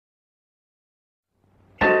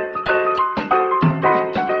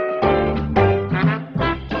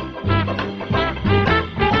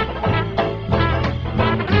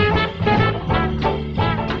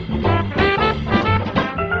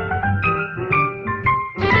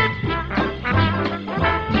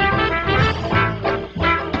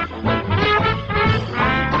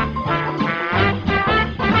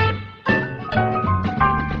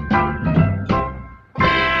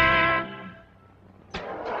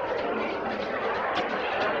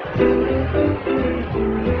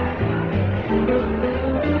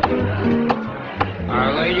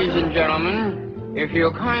Ladies and gentlemen, if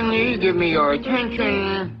you'll kindly give me your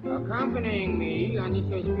attention, accompanying me on this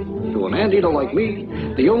auspicious... To an anteater like me,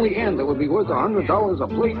 the only ant that would be worth $100 a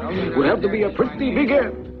plate would have to be a pretty big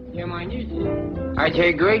ant. I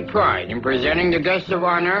take great pride in presenting the guest of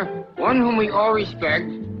honor, one whom we all respect,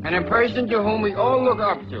 and a person to whom we all look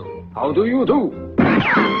up to. How do you do?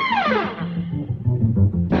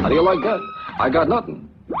 How do you like that? I got nothing.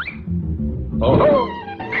 Oh-ho!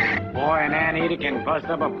 Boy, an anteater can bust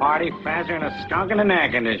up a party faster than a skunk in an air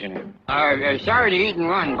conditioner. Sorry to eat and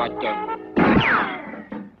run, but,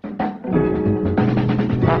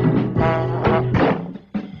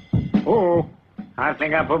 Oh, I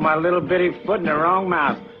think I put my little bitty foot in the wrong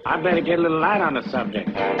mouth. I better get a little light on the subject.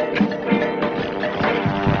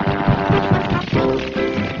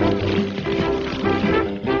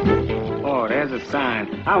 Oh, there's a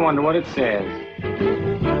sign. I wonder what it says.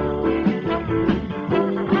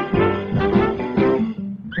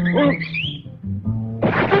 Oops.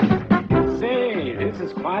 Say, this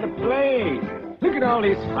is quite a place. Look at all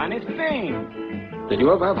these funny things. Did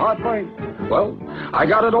you ever have heartburn? Well, I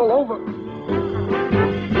got it all over.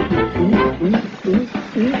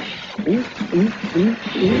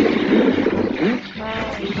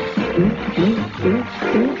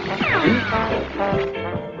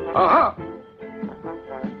 Aha!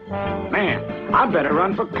 Man, I better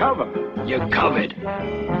run for cover. You're covered.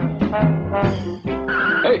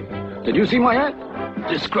 Hey, did you see my ant?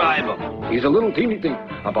 Describe him. He's a little teeny thing,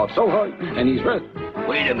 about so high, and he's red.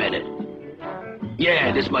 Wait a minute.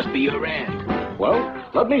 Yeah, this must be your ant. Well,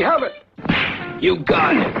 let me have it. You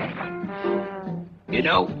got it. You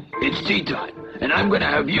know, it's tea time, and I'm gonna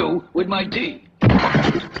have you with my tea.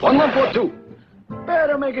 1 lump or 2.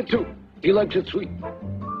 Better make it 2. He likes it sweet.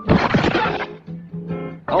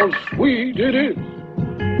 How sweet it is.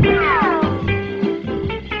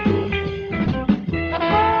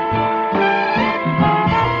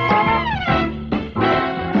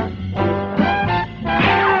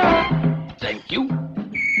 Thank you.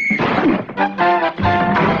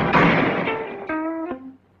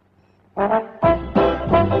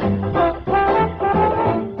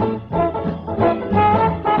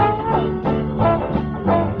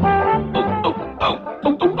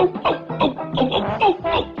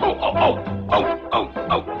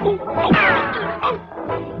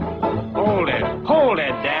 Hold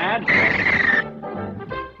it, Dad.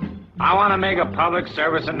 I want to make a public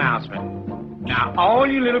service announcement. Now, all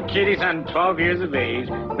you little kiddies under 12 years of age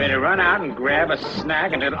better run out and grab a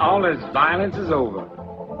snack until all this violence is over.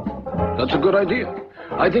 That's a good idea.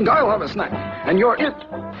 I think I'll have a snack, and you're it.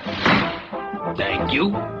 Thank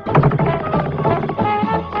you.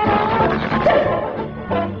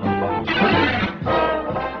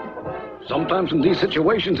 Sometimes in these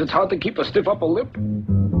situations, it's hard to keep a stiff upper lip.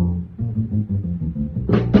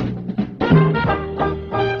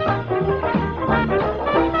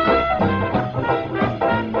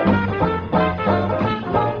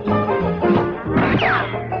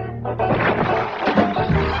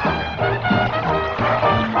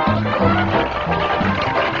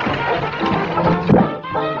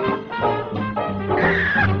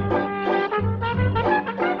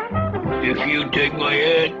 If you take my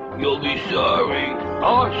ant, you'll be sorry.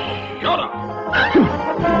 Oh, shut up.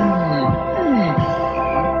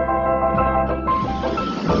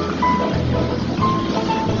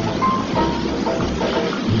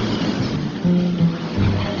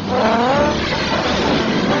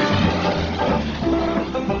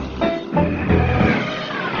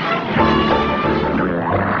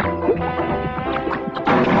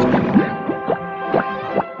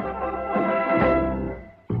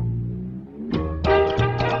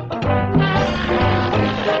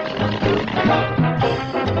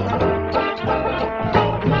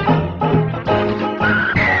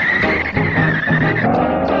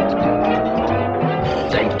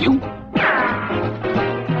 Thank you.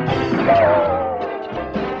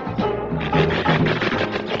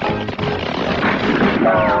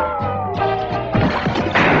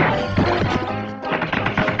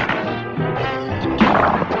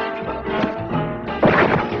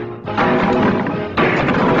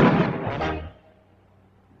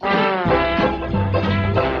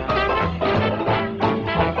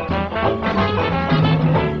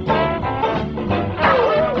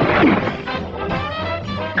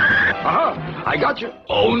 I got you.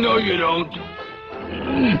 Oh, no, you don't.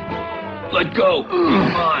 Let go.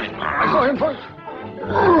 He's mine. I saw him first.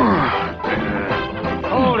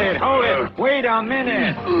 Hold it. Wait a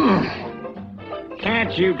minute.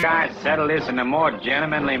 Can't you guys settle this in a more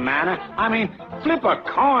gentlemanly manner? I mean, flip a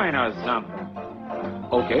coin or something.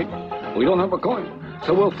 Okay, we don't have a coin,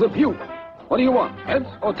 so we'll flip you. What do you want, heads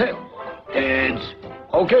or tails? Heads.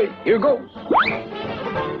 Okay, here goes.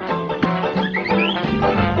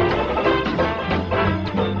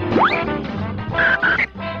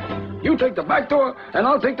 You take the back door, and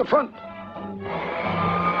I'll take the front.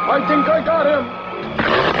 I think I got him.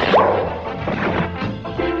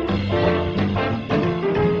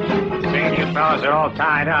 Seeing you fellas are all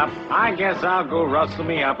tied up, I guess I'll go rustle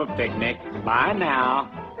me up a picnic. Bye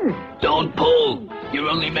now. Don't pull. You're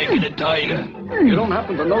only making it tighter. You don't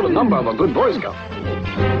happen to know the number of a good Boy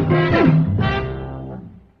Scout.